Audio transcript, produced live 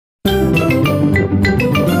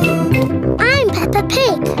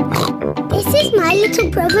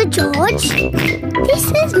Brother George.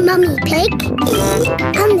 This is Mummy Pig.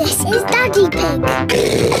 And this is Daddy Pig.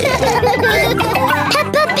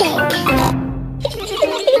 Peppa Pig.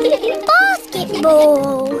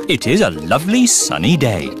 Basketball. It is a lovely sunny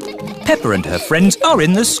day. Peppa and her friends are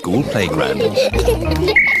in the school playground.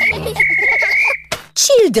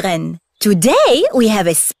 Children, today we have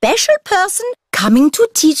a special person coming to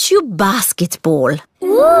teach you basketball.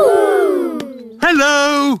 Ooh.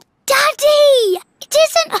 Hello! Daddy! It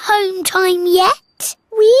isn't home time yet.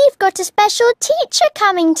 We've got a special teacher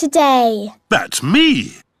coming today. That's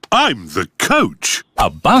me. I'm the coach. A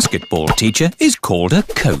basketball teacher is called a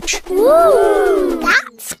coach. Ooh.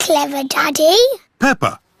 That's clever, Daddy.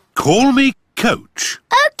 Peppa, call me coach.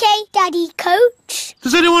 OK, Daddy Coach.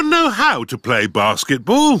 Does anyone know how to play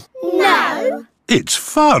basketball? No. It's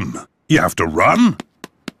fun. You have to run,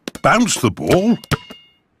 bounce the ball,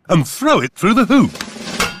 and throw it through the hoop.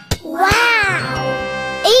 Wow!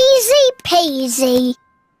 Easy peasy.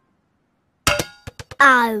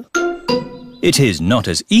 Oh. It is not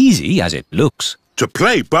as easy as it looks. To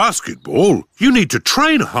play basketball, you need to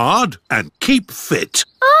train hard and keep fit.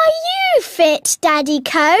 Are you fit, Daddy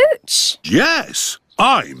Coach? Yes,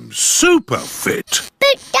 I'm super fit.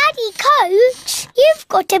 But, Daddy Coach, you've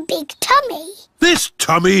got a big tummy. This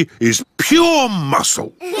tummy is pure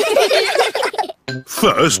muscle.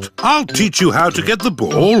 First, I'll teach you how to get the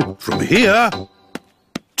ball from here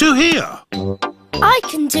to here. I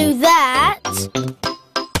can do that.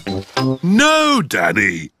 No,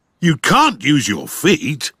 Danny. You can't use your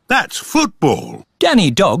feet. That's football.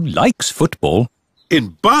 Danny Dog likes football.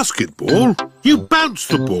 In basketball, you bounce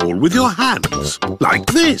the ball with your hands, like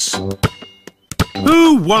this.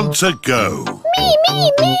 Who wants a go?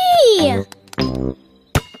 Me!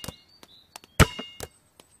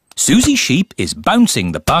 Susie Sheep is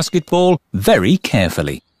bouncing the basketball very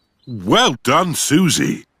carefully. Well done,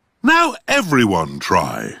 Susie. Now everyone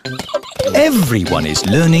try. Everyone is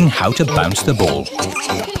learning how to bounce the ball.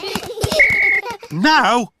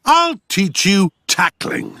 Now I'll teach you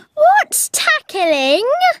tackling. What's tackling?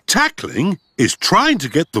 Tackling is trying to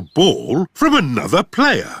get the ball from another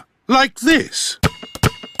player, like this.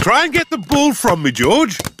 Try and get the ball from me,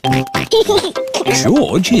 George.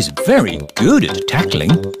 George is very good at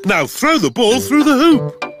tackling. Now throw the ball through the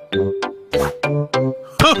hoop.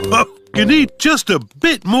 You need just a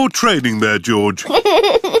bit more training there, George.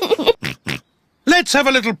 Let's have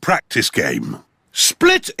a little practice game.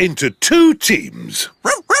 Split into 2 teams.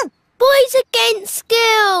 Boys against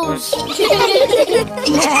girls.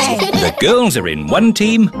 The girls are in one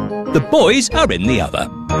team, the boys are in the other.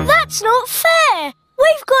 That's not fair.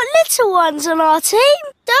 We've got little ones on our team.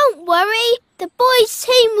 Don't worry, the boys'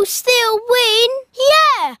 team will still win.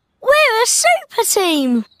 Yeah, we're a super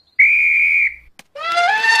team.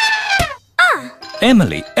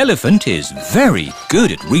 Emily Elephant is very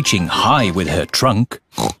good at reaching high with her trunk.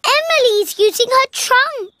 Emily's using her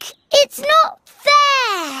trunk. It's not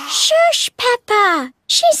fair. Shush, Peppa.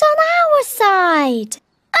 She's on our side.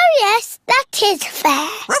 Oh, yes, that is fair.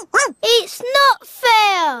 It's not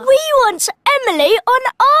fair. We want Emily on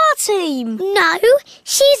our team. No,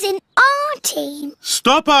 she's in our team.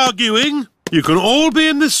 Stop arguing. You can all be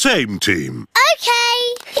in the same team. OK.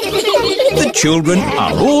 The children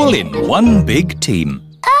are all in one big team.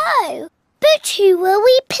 Oh, but who will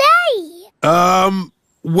we play?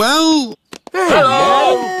 Well...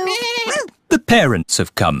 Hello! The parents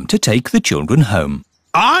have come to take the children home.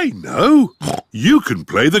 I know. You can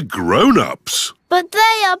play the grown-ups. But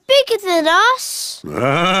they are bigger than us.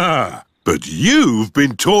 Ah, but you've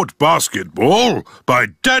been taught basketball by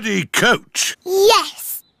Daddy Coach.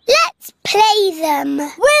 Yes, let's play them.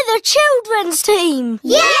 We're the children's team.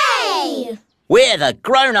 Yay! We're the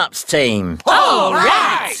grown-ups team. All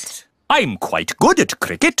right! I'm quite good at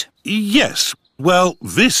cricket. Yes, well,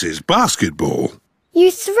 this is basketball. You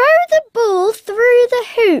throw the ball through the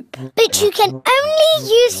hoop. But you can only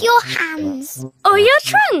use your hands. Or your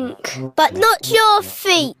trunk. But not your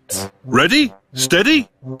feet. Ready, steady,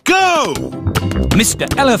 go! Mr.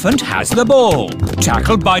 Elephant has the ball.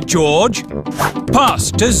 Tackled by George. Pass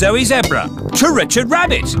to Zoe Zebra. To Richard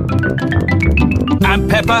Rabbit. And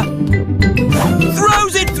Peppa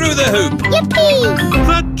throws it through the hoop. Yippee!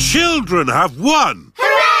 The children have won.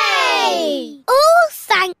 Hooray! All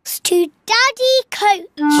thanks to Daddy Coach.